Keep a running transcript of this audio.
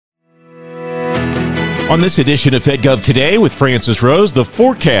On this edition of FedGov Today with Francis Rose, the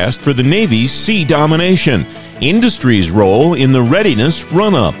forecast for the Navy's sea domination, industry's role in the readiness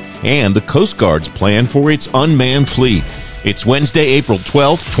run-up, and the Coast Guard's plan for its unmanned fleet. It's Wednesday, April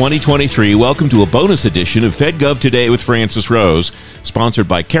 12th, 2023. Welcome to a bonus edition of FedGov Today with Francis Rose, sponsored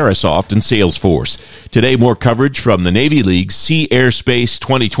by Carasoft and Salesforce. Today, more coverage from the Navy League's Sea Airspace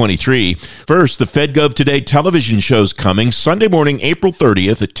 2023. First, the FedGov Today television show's coming Sunday morning, April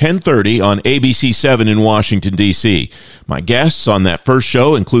 30th at 10:30 on ABC7 in Washington, D.C. My guests on that first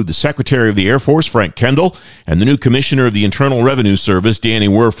show include the Secretary of the Air Force, Frank Kendall, and the new Commissioner of the Internal Revenue Service, Danny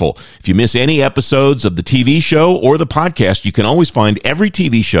Werfel. If you miss any episodes of the TV show or the podcast, you can always find every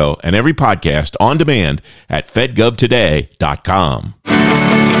TV show and every podcast on demand at fedgovtoday.com.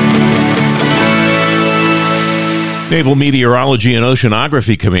 Naval Meteorology and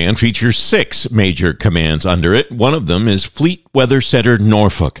Oceanography Command features 6 major commands under it. One of them is Fleet Weather Center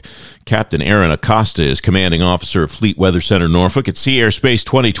Norfolk. Captain Erin Acosta is commanding officer of Fleet Weather Center Norfolk at Sea Airspace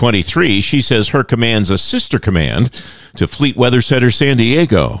 2023. She says her command's a sister command to Fleet Weather Center San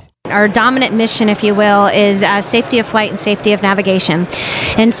Diego. Our dominant mission, if you will, is safety of flight and safety of navigation.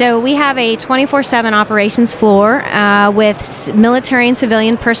 And so we have a 24/7 operations floor with military and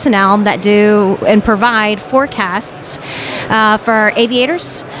civilian personnel that do and provide forecasts for our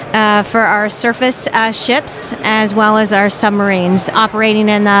aviators, for our surface ships, as well as our submarines operating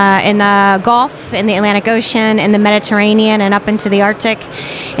in the Gulf, in the Atlantic Ocean, in the Mediterranean, and up into the Arctic,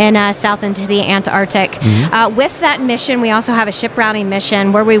 and south into the Antarctic. With that mission, we also have a ship routing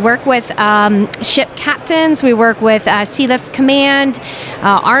mission where we work with ship captains, we work with Sea Lift Command,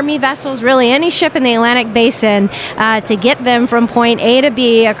 Army vessels, really any ship in the Atlantic Basin to get them from point A to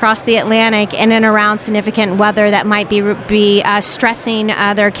B across the Atlantic in and around significant weather that might be stressing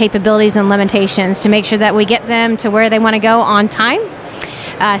their capabilities and limitations, to make sure that we get them to where they want to go on time,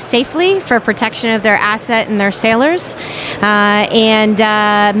 safely, for protection of their asset and their sailors, and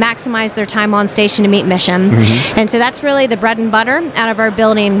maximize their time on station to meet mission. And so that's really the bread and butter out of our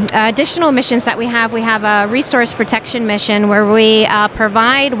building. Additional missions that we have a resource protection mission where we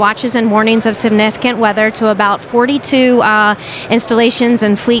provide watches and warnings of significant weather to about 42 installations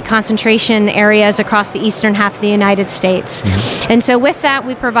and fleet concentration areas across the eastern half of the United States. And so with that,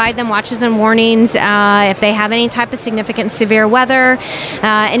 we provide them watches and warnings if they have any type of significant severe weather,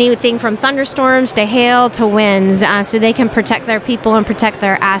 anything from thunderstorms to hail to winds, so they can protect their people and protect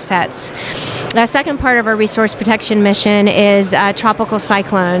their assets. The second part of our resource protection mission is tropical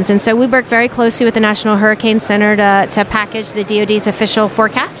cyclones. And so we work very closely with the National Hurricane Center to package the DoD's official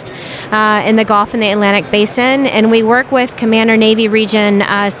forecast in the Gulf and the Atlantic Basin. And we work with Commander Navy Region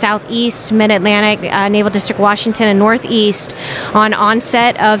Southeast, Mid-Atlantic, Naval District Washington, and Northeast on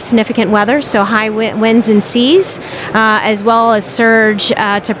onset of significant weather, so high winds and seas, as well as surge,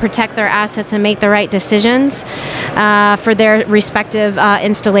 to protect their assets and make the right decisions for their respective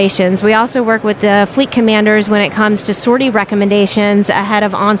installations. We also work with the fleet commanders when it comes to sortie recommendations ahead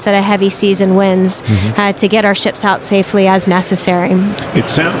of onset of heavy seas and winds to get our ships out safely as necessary. It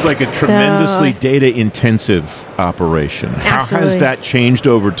sounds like a tremendously data-intensive operation. Absolutely. How has that changed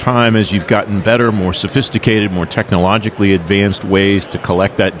over time as you've gotten better, more sophisticated, more technologically advanced ways to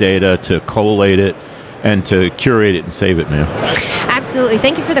collect that data, to collate it, and to curate it and save it now? Absolutely.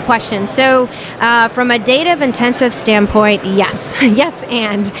 Thank you for the question. So from a data-intensive standpoint, yes. Yes,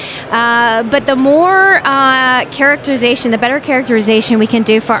 and. But the more characterization, the better characterization we can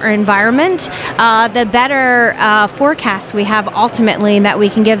do for our environment, the better forecasts we have ultimately that we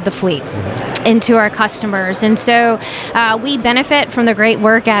can give the fleet into our customers. And so we benefit from the great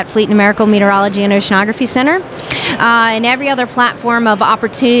work at Fleet Numerical Meteorology and Oceanography Center and every other platform of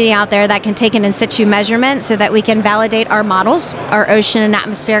opportunity out there that can take an in situ measurement so that we can validate our models, our ocean and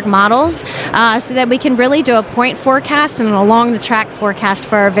atmospheric models, so that we can really do a point forecast and an along the track forecast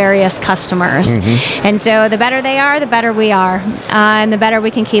for our various customers. And so the better they are, the better we are, and the better we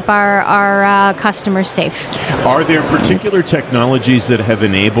can keep our customers safe. Are there particular technologies that have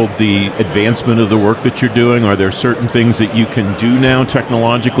enabled the advancement of the work that you're doing? Are there certain things that you can do now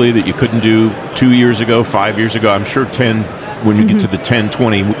technologically that you couldn't do 2 years ago, 5 years ago? I'm sure 10, when you get to the 10,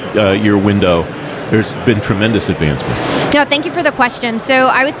 20 year window, there's been tremendous advancements. No, thank you for the question. So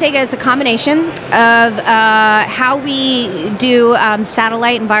I would say it's a combination of how we do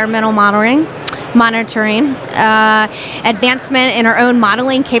satellite environmental monitoring, monitoring, advancement in our own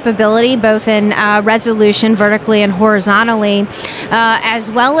modeling capability, both in resolution, vertically and horizontally,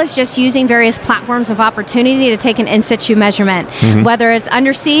 as well as just using various platforms of opportunity to take an in situ measurement, whether it's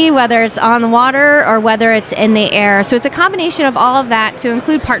undersea, whether it's on the water, or whether it's in the air. So it's a combination of all of that to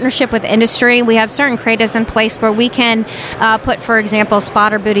include partnership with industry. We have certain credas in place where we can put, for example,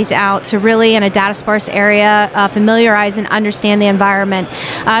 spotter buoys out to really, in a data sparse area, familiarize and understand the environment.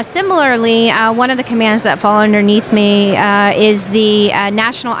 Similarly, one of the commands that fall underneath me is the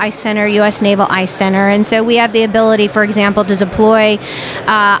National Ice Center, U.S. Naval Ice Center. And so we have the ability, for example, to deploy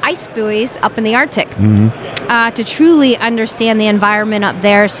ice buoys up in the Arctic to truly understand the environment up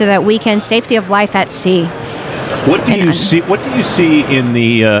there so that we can safety of life at sea. What do you see? What do you see in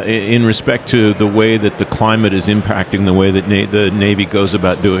the in respect to the way that the climate is impacting the way that the Navy goes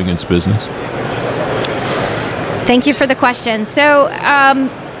about doing its business? Thank you for the question. So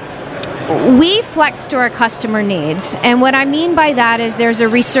we flex to our customer needs. And what I mean by that is there's a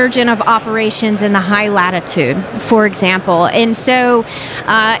resurgence of operations in the high latitude, for example. And so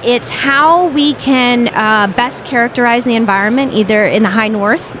it's how we can best characterize the environment, either in the high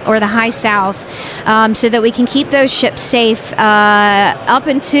north or the high south, so that we can keep those ships safe up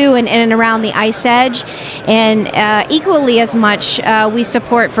into and in and around the ice edge. And equally as much, we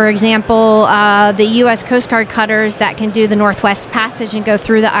support, for example, the U.S. Coast Guard cutters that can do the Northwest Passage and go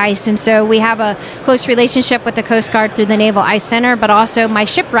through the ice. And so we have a close relationship with the Coast Guard through the Naval Ice Center, but also my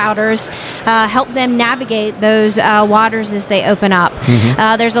ship routers help them navigate those waters as they open up.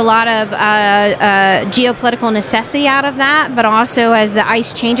 There's a lot of geopolitical necessity out of that, but also as the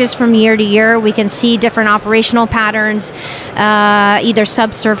ice changes from year to year, we can see different operational patterns, either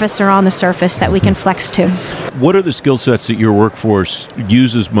subsurface or on the surface, that we can flex to. What are the skill sets that your workforce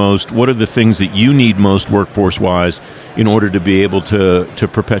uses most? What are the things that you need most workforce-wise in order to be able to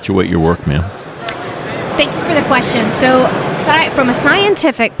perpetuate your work, ma'am? Thank you for the question. So from a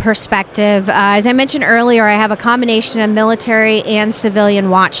scientific perspective, as I mentioned earlier, I have a combination of military and civilian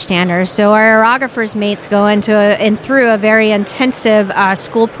watch standards. So our aerographers' mates go through a very intensive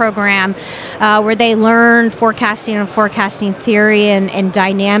school program where they learn forecasting theory and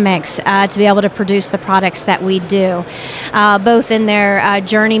dynamics to be able to produce the products that we do, both in their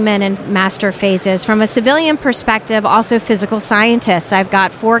journeyman and master phases. From a civilian perspective, also physical scientists. I've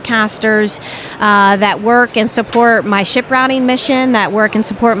got forecasters that work and support my ship routing mission, that work and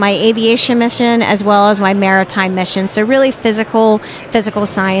support my aviation mission, as well as my maritime mission. So really physical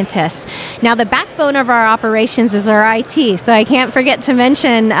scientists. Now, the backbone of our operations is our IT. So I can't forget to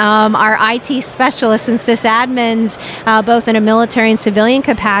mention our IT specialists and sysadmins, both in a military and civilian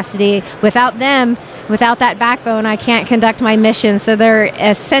capacity. Without them, without that backbone, I can't conduct my mission. So they're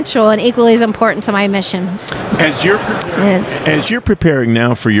essential and equally as important to my mission. As you're preparing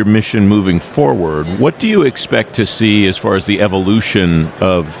now for your mission moving forward, what do you expect to see as far as the evolution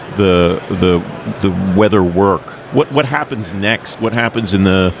of the weather work? What happens next? What happens in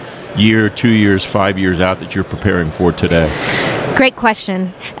the year, 2 years, 5 years out that you're preparing for today? Great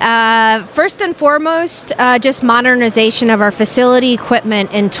question. First and foremost, just modernization of our facility,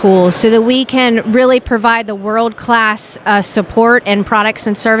 equipment, and tools so that we can really provide the world-class support and products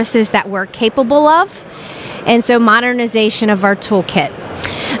and services that we're capable of. And so modernization of our toolkit.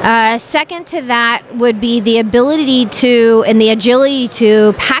 Second to that would be the ability to and the agility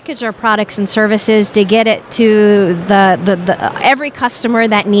to package our products and services to get it to the every customer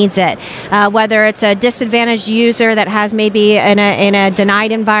that needs it, whether it's a disadvantaged user that has maybe in a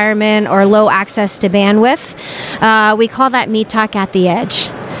denied environment or low access to bandwidth. We call that meet talk at the edge.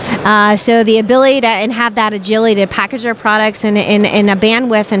 So the ability to and have that agility to package our products in a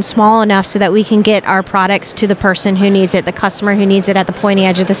bandwidth and small enough so that we can get our products to the person who needs it, the customer who needs it at the pointy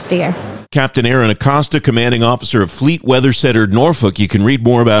edge of the steer. Captain Erin Acosta, Commanding Officer of Fleet Weather Center Norfolk. You can read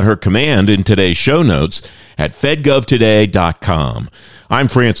more about her command in today's show notes at fedgovtoday.com. I'm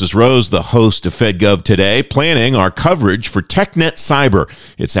Francis Rose, the host of FedGov Today, planning our coverage for TechNet Cyber.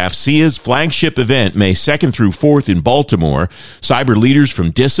 It's AFCEA's flagship event, May 2nd through 4th in Baltimore. Cyber leaders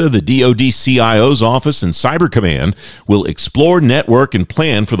from DISA, the DoD CIO's office, and Cyber Command will explore, network, and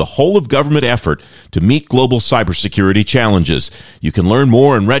plan for the whole of government effort to meet global cybersecurity challenges. You can learn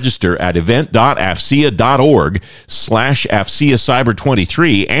more and register at event.afcea.org/AFCEA Cyber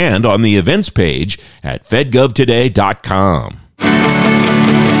 23 and on the events page at fedgovtoday.com.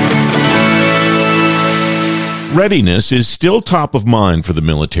 Readiness is still top of mind for the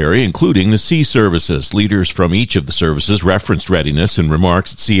military, including the sea services. Leaders from each of the services referenced readiness in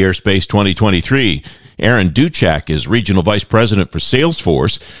remarks at Sea Airspace 2023. Aaron Duchak is Regional Vice President for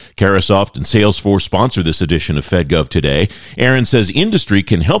Salesforce. Carahsoft and Salesforce sponsor this edition of FedGov Today. Aaron says industry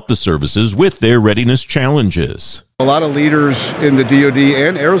can help the services with their readiness challenges. A lot of leaders in the DoD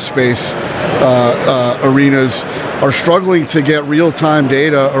and aerospace arenas are struggling to get real-time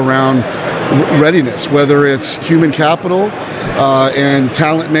data around readiness, whether it's human capital and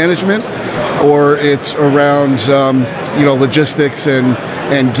talent management, or it's around logistics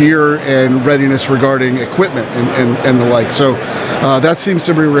and gear and readiness regarding equipment and the like. So that seems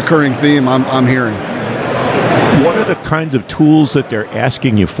to be a recurring theme I'm hearing. What are the kinds of tools that they're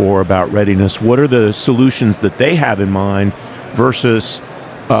asking you for about readiness? What are the solutions that they have in mind versus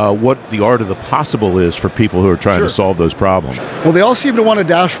what the art of the possible is for people who are trying to solve those problems? Well, they all seem to want a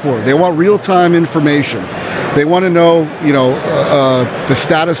dashboard. They want real-time information. They want to know, the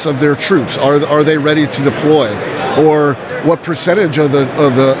status of their troops. Are they ready to deploy, or what percentage of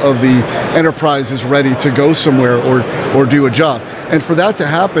the enterprise is ready to go somewhere or do a job? And for that to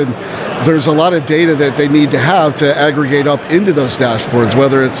happen, there's a lot of data that they need to have to aggregate up into those dashboards.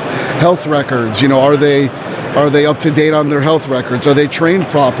 Whether it's health records, are they up to date on their health records? Are they trained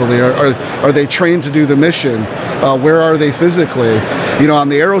properly? Are they trained to do the mission? Where are they physically? On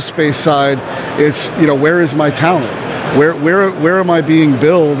the aerospace side, it's where is my talent? Where am I being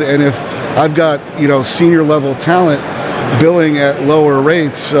billed? And if I've got senior level talent billing at lower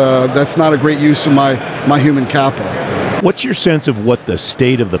rates, that's not a great use of my human capital. What's your sense of what the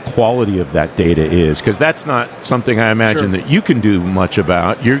state of the quality of that data is? Because that's not something I imagine that you can do much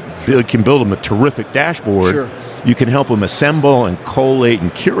about. You can build them a terrific dashboard. Sure. You can help them assemble and collate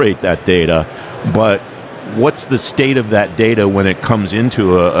and curate that data. But what's the state of that data when it comes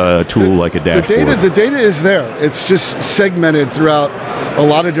into a tool like a dashboard? The data is there. It's just segmented throughout a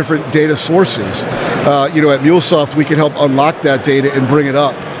lot of different data sources. At MuleSoft, we can help unlock that data and bring it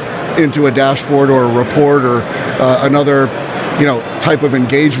up into a dashboard or a report or another type of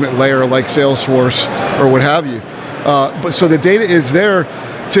engagement layer like Salesforce or what have you. But so the data is there.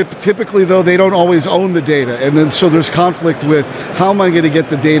 Typically, though, they don't always own the data, and then so there's conflict with how am I going to get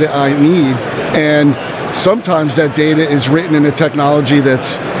the data I need, and sometimes that data is written in a technology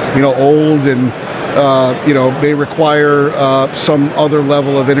that's old and may require some other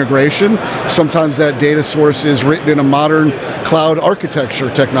level of integration. Sometimes that data source is written in a modern cloud architecture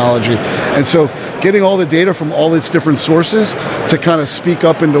technology. And so getting all the data from all its different sources to kind of speak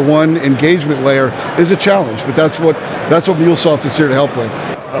up into one engagement layer is a challenge, but that's what MuleSoft is here to help with.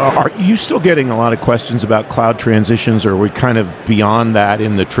 Are you still getting a lot of questions about cloud transitions, or are we kind of beyond that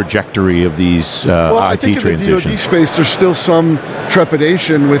in the trajectory of these IT transitions? Well, I think in the DoD space, there's still some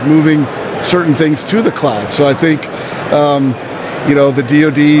trepidation with moving certain things to the cloud. So I think, the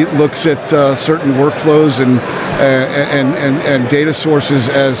DoD looks at certain workflows and data sources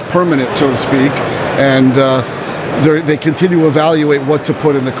as permanent, so to speak, and they continue to evaluate what to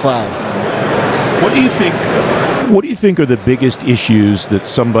put in the cloud. What do you think are the biggest issues that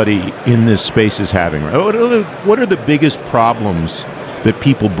somebody in this space is having? What are the biggest problems that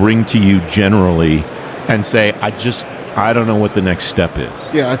people bring to you generally and say, I don't know what the next step is?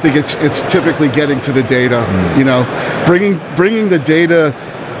 Yeah, I think it's typically getting to the data. Bringing the data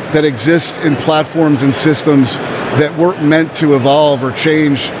that exists in platforms and systems that weren't meant to evolve or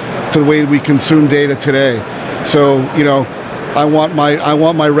change to the way we consume data today. So, I want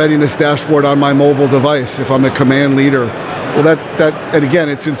my readiness dashboard on my mobile device if I'm a command leader. Well, and again,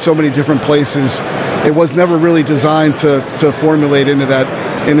 it's in so many different places. It was never really designed to formulate into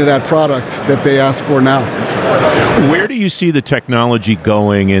that product that they ask for now. Where do you see the technology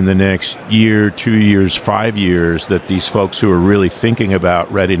going in the next year, 2 years, 5 years that these folks who are really thinking about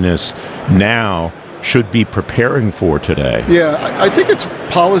readiness now should be preparing for today? Yeah, I think it's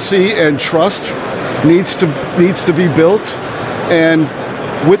policy and trust needs to be built. And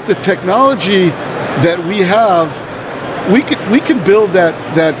with the technology that we have, we can build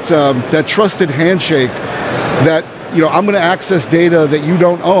that trusted handshake that I'm going to access data that you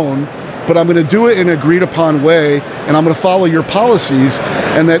don't own, but I'm going to do it in an agreed upon way, and I'm going to follow your policies,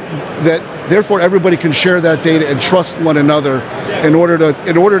 and that therefore everybody can share that data and trust one another in order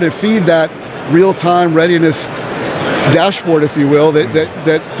to feed that real-time readiness dashboard, if you will,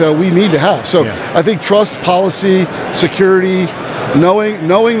 that we need to have. So I think trust, policy, security,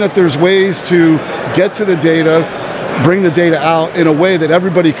 knowing that there's ways to get to the data, bring the data out in a way that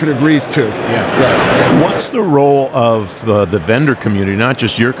everybody can agree to. What's the role of the vendor community, not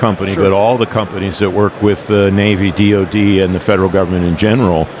just your company, but all the companies that work with the Navy, DoD, and the federal government in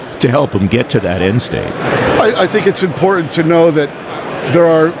general to help them get to that end state? I think it's important to know that there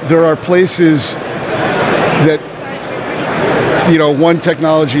are places that one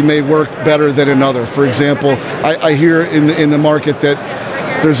technology may work better than another. For example, I hear in the market that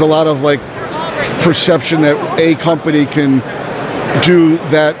there's a lot of perception that a company can do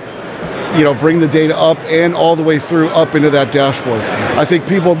that, bring the data up and all the way through up into that dashboard. I think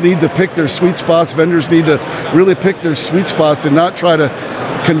people need to pick their sweet spots. Vendors need to really pick their sweet spots and not try to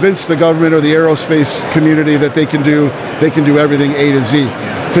convince the government or the aerospace community that they can do everything A to Z.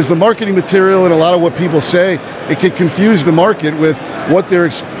 Because the marketing material and a lot of what people say, it can confuse the market with what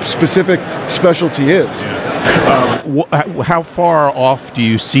their specific specialty is. How far off do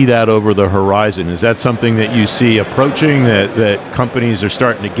you see that over the horizon? Is that something that you see approaching that companies are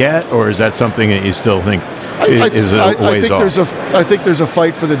starting to get, or is that something that you still think is a ways off? I think there's a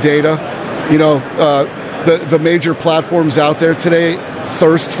fight for the data. The major platforms out there today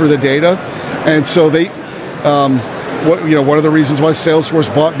thirst for the data, and so they. One of the reasons why Salesforce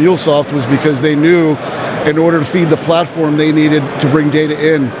bought MuleSoft was because they knew in order to feed the platform, they needed to bring data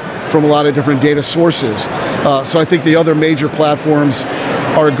in from a lot of different data sources. So I think the other major platforms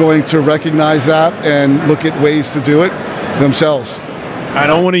are going to recognize that and look at ways to do it themselves. I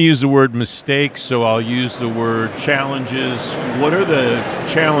don't want to use the word mistakes, so I'll use the word challenges. What are the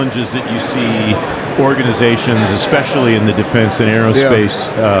challenges that you see organizations, especially in the defense and aerospace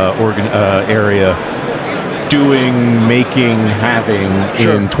area, having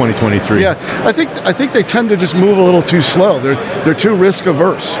in 2023? Yeah, I think they tend to just move a little too slow. They're too risk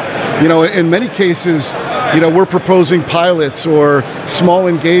averse. In many cases, we're proposing pilots or small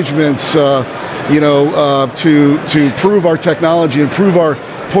engagements, to prove our technology and prove our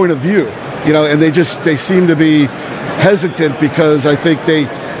point of view. And they seem to be hesitant because I think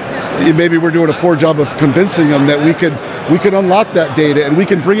maybe we're doing a poor job of convincing them that we could unlock that data and we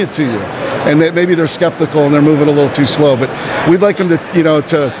can bring it to you. And that maybe they're skeptical and they're moving a little too slow. But we'd like them to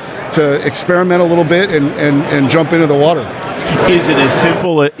experiment a little bit and jump into the water. Is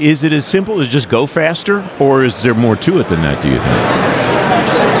it as simple as just go faster, or is there more to it than that, do you think?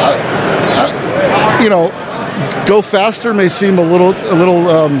 Go faster may seem a little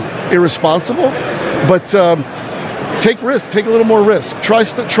irresponsible, but take risks, take a little more risk. Try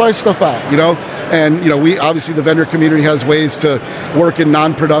stuff out, And we obviously, the vendor community has ways to work in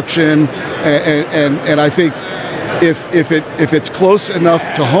non-production, and I think if it's close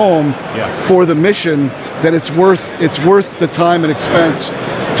enough to home for the mission, then it's worth the time and expense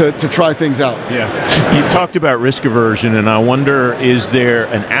to try things out. Yeah, you talked about risk aversion, and I wonder, is there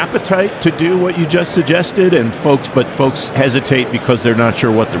an appetite to do what you just suggested, and folks hesitate because they're not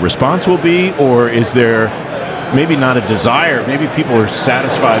sure what the response will be, or is there maybe not a desire? Maybe people are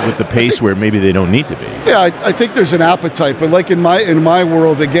satisfied with the pace where maybe they don't need to be. Yeah, I think there's an appetite, but like in my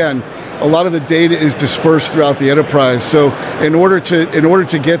world, again, a lot of the data is dispersed throughout the enterprise. So in order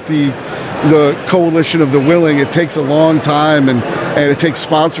to get the coalition of the willing, it takes a long time, and it takes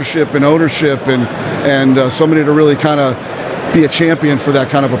sponsorship and ownership and somebody to really kind of be a champion for that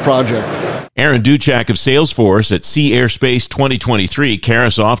kind of a project. Aaron Duchak of Salesforce at Sea Airspace 2023.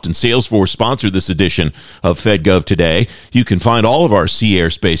 Carasoft and Salesforce sponsor this edition of FedGov Today. You can find all of our Sea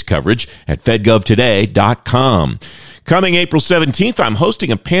Airspace coverage at fedgovtoday.com. Coming April 17th, I'm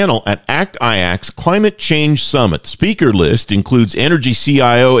hosting a panel at ACT-IAC's Climate Change Summit. The speaker list includes Energy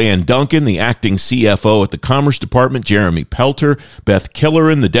CIO Ann Duncan, the acting CFO at the Commerce Department, Jeremy Pelter, Beth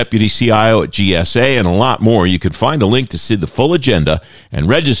Killeran, the Deputy CIO at GSA, and a lot more. You can find a link to see the full agenda and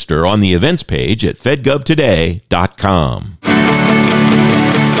register on the events page at fedgovtoday.com.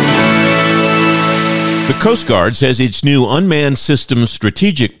 The Coast Guard says its new unmanned systems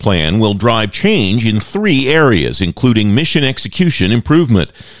strategic plan will drive change in 3 areas, including mission execution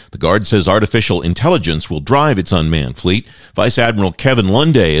improvement. The Guard says artificial intelligence will drive its unmanned fleet. Vice Admiral Kevin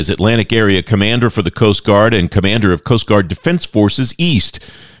Lunday is Atlantic Area Commander for the Coast Guard and Commander of Coast Guard Defense Forces East.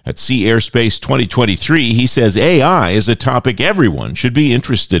 At Sea Airspace 2023, he says AI is a topic everyone should be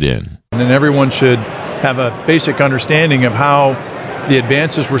interested in. And everyone should have a basic understanding of how the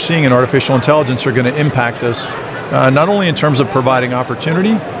advances we're seeing in artificial intelligence are going to impact us, not only in terms of providing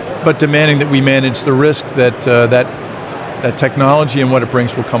opportunity, but demanding that we manage the risk that technology and what it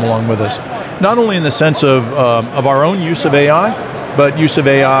brings will come along with us. Not only in the sense of our own use of AI, but use of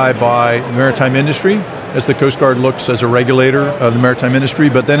AI by the maritime industry, as the Coast Guard looks as a regulator of the maritime industry,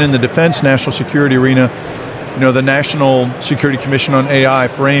 but then in the defense national security arena, the National Security Commission on AI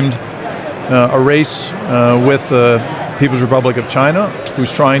framed a race with the People's Republic of China,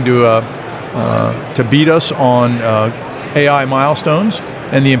 who's trying to beat us on AI milestones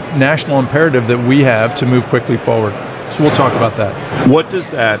and the national imperative that we have to move quickly forward. So we'll talk about that. What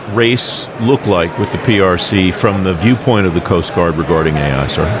does that race look like with the PRC from the viewpoint of the Coast Guard regarding AI,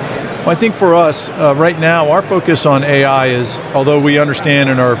 sir? Well, I think for us, right now, our focus on AI is, although we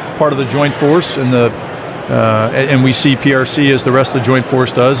understand and are part of the joint force and we see PRC as the rest of the joint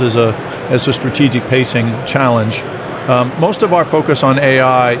force does as a strategic pacing challenge, most of our focus on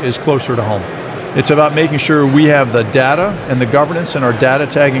AI is closer to home. It's about making sure we have the data and the governance and our data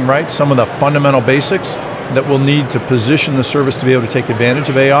tagging right, some of the fundamental basics that we'll need to position the service to be able to take advantage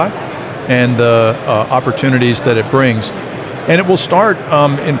of AI and the opportunities that it brings. And it will start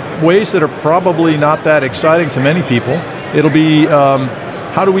in ways that are probably not that exciting to many people. It'll be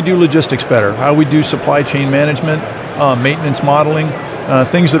how do we do logistics better? How do we do supply chain management, maintenance modeling,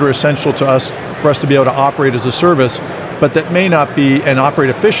 things that are essential to us for us to be able to operate as a service, but that may not be, and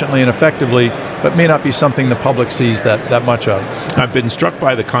operate efficiently and effectively, but may not be something the public sees that much of. I've been struck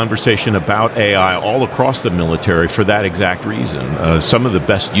by the conversation about AI all across the military for that exact reason. Some of the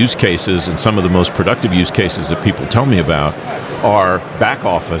best use cases and some of the most productive use cases that people tell me about are back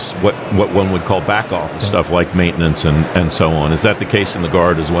office, what one would call back office stuff like maintenance and so on. Is that the case in the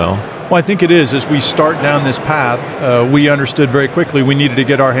Guard as well? Well, I think it is. As we start down this path, we understood very quickly we needed to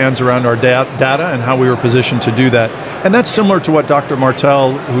get our hands around our data and how we were positioned to do that. And that's similar to what Dr.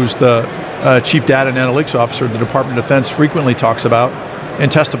 Martell, who's the Chief Data and Analytics Officer of the Department of Defense, frequently talks about and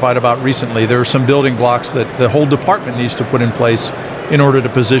testified about recently. There are some building blocks that the whole department needs to put in place in order to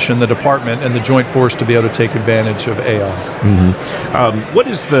position the department and the joint force to be able to take advantage of AI. Mm-hmm. What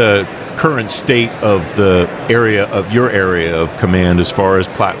is the current state of your area of command as far as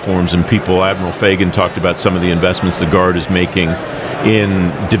platforms and people? Admiral Fagan talked about some of the investments the Guard is making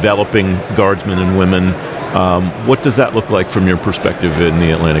in developing guardsmen and women. What does that look like from your perspective in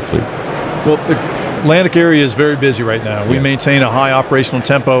the Atlantic Fleet? Well, the Atlantic area is very busy right now. We maintain a high operational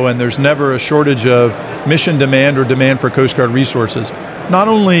tempo, and there's never a shortage of mission demand or demand for Coast Guard resources. Not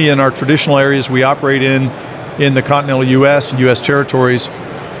only in our traditional areas we operate in the continental U.S. and U.S. territories,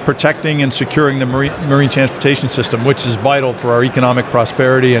 protecting and securing the marine transportation system, which is vital for our economic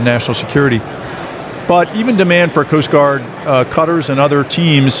prosperity and national security, but even demand for Coast Guard cutters and other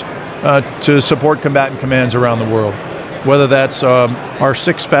teams to support combatant commands around the world. Whether that's our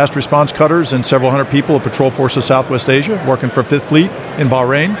 6 fast response cutters and several hundred people of Patrol Force of Southwest Asia working for 5th Fleet in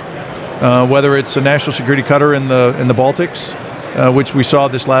Bahrain, whether it's a national security cutter in the Baltics, which we saw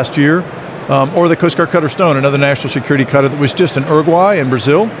this last year, or the Coast Guard Cutter Stone, another national security cutter that was just in Uruguay and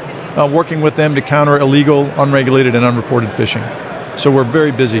Brazil, working with them to counter illegal, unregulated, and unreported fishing. So we're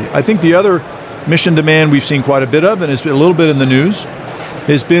very busy. I think the other mission demand we've seen quite a bit of, and it's a little bit in the news,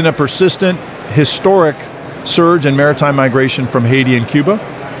 has been a persistent, historic surge in maritime migration from Haiti and Cuba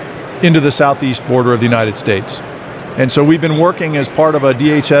into the southeast border of the United States. And so we've been working as part of a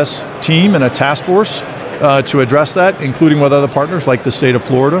DHS team and a task force to address that, including with other partners like the state of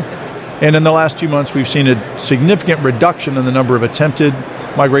Florida. And in the last 2 months, we've seen a significant reduction in the number of attempted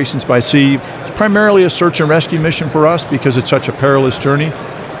migrations by sea. It's primarily a search and rescue mission for us because it's such a perilous journey.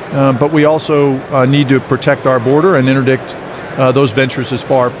 But we also need to protect our border and interdict those ventures as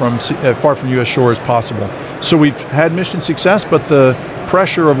far from U.S. shore as possible. So we've had mission success, but the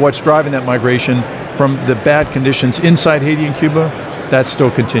pressure of what's driving that migration from the bad conditions inside Haiti and Cuba, that's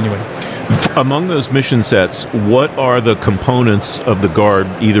still continuing. Among those mission sets, what are the components of the Guard,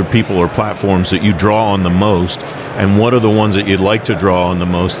 either people or platforms, that you draw on the most, and what are the ones that you'd like to draw on the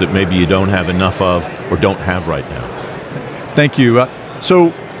most that maybe you don't have enough of or don't have right now? Thank you.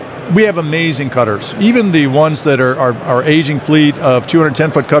 So we have amazing cutters. Even the ones that are our aging fleet of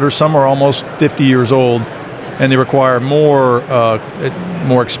 210-foot cutters, some are almost 50 years old, and they require more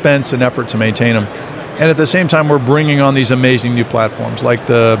expense and effort to maintain them. And at the same time, we're bringing on these amazing new platforms, like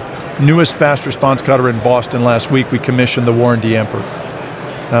the newest fast response cutter in Boston last week. We commissioned the Warren D. Emperor.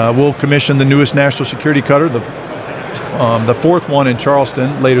 We'll commission the newest national security cutter, the 4th one in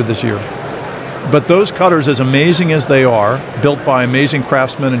Charleston, later this year. But those cutters, as amazing as they are, built by amazing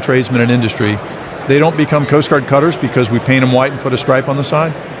craftsmen and tradesmen in industry, they don't become Coast Guard cutters because we paint them white and put a stripe on the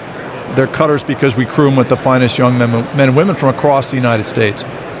side. They're cutters because we crew them with the finest young men and women from across the United States.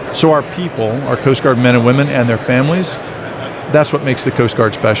 So our people, our Coast Guard men and women and their families, that's what makes the Coast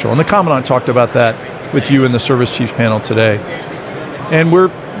Guard special. And the Commandant talked about that with you in the Service Chiefs panel today. And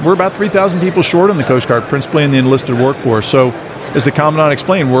we're about 3,000 people short in the Coast Guard, principally in the enlisted workforce. So as the Commandant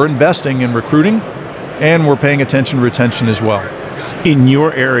explained, we're investing in recruiting and we're paying attention to retention as well. In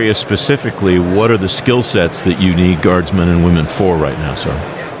your area specifically, what are the skill sets that you need guardsmen and women for right now,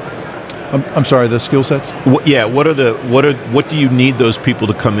 sir? I'm sorry, the skill sets? What do you need those people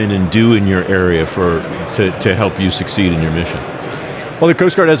to come in and do in your area to help you succeed in your mission? Well, the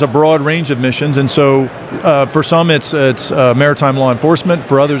Coast Guard has a broad range of missions, and so for some it's maritime law enforcement.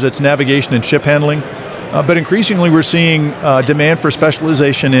 For others, it's navigation and ship handling. But increasingly, we're seeing demand for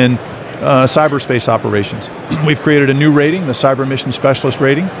specialization in cyberspace operations. We've created a new rating, the Cyber Mission Specialist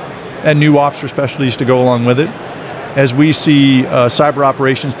rating, and new officer specialties to go along with it, as we see cyber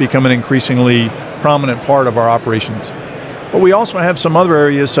operations become an increasingly prominent part of our operations. But we also have some other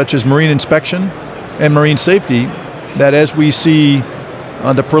areas such as marine inspection and marine safety that, as we see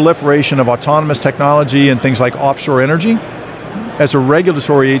the proliferation of autonomous technology and things like offshore energy, as a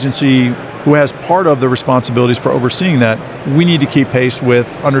regulatory agency who has part of the responsibilities for overseeing that, we need to keep pace with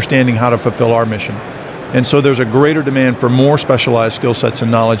understanding how to fulfill our mission. And so there's a greater demand for more specialized skill sets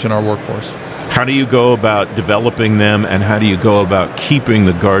and knowledge in our workforce. How do you go about developing them, and how do you go about keeping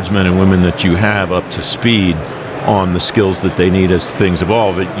the guardsmen and women that you have up to speed on the skills that they need as things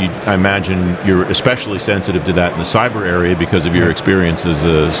evolve? I imagine you're especially sensitive to that in the cyber area because of your experience as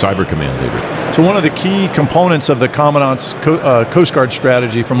a cyber command leader. So one of the key components of the Commandant's Coast Guard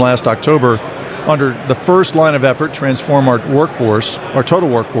strategy from last October, under the first line of effort, transform our workforce, our total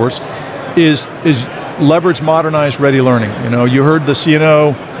workforce, is leverage, modernize, ready learning. You heard the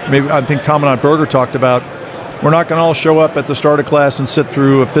CNO, maybe I think Commandant Berger talked about, we're not going to all show up at the start of class and sit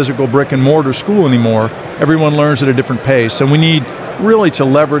through a physical brick and mortar school anymore. Everyone learns at a different pace. And we need really to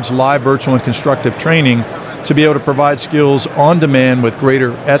leverage live, virtual, and constructive training to be able to provide skills on demand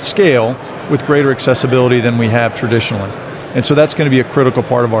at scale, with greater accessibility than we have traditionally. And so that's going to be a critical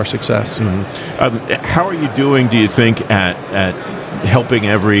part of our success. Mm-hmm. How are you doing, do you think, at helping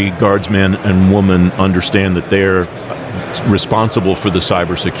every guardsman and woman understand that they're responsible for the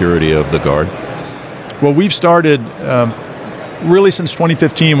cybersecurity of the Guard? Well, we've started really since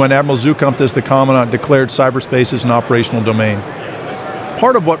 2015, when Admiral Zukunft, as the Commandant, declared cyberspace as an operational domain.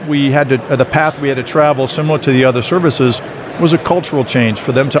 Part of what the path we had to travel, similar to the other services, was a cultural change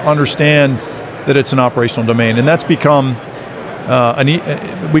for them to understand that it's an operational domain. And that's become,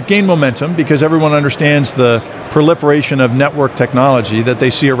 we've gained momentum because everyone understands the proliferation of network technology that they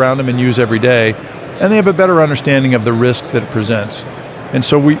see around them and use every day, and they have a better understanding of the risk that it presents. And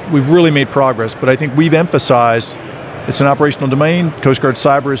so we've really made progress, but I think we've emphasized it's an operational domain. Coast Guard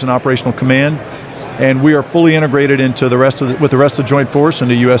Cyber is an operational command, and we are fully integrated into with the rest of the Joint Force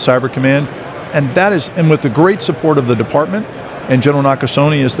into U.S. Cyber Command, and with the great support of the department and General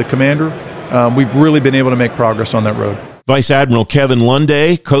Nakasone as the commander, we've really been able to make progress on that road. Vice Admiral Kevin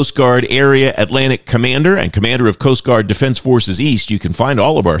Lunday, Coast Guard Area Atlantic Commander and Commander of Coast Guard Defense Forces East. You can find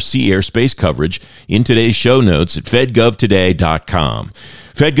all of our sea, air, space coverage in today's show notes at fedgovtoday.com.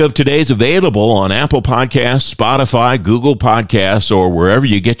 FedGov Today is available on Apple Podcasts, Spotify, Google Podcasts, or wherever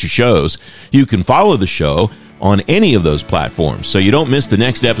you get your shows. You can follow the show on any of those platforms so you don't miss the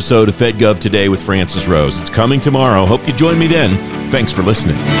next episode of FedGov Today with Francis Rose. It's coming tomorrow. Hope you join me then. Thanks for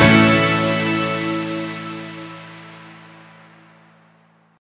listening.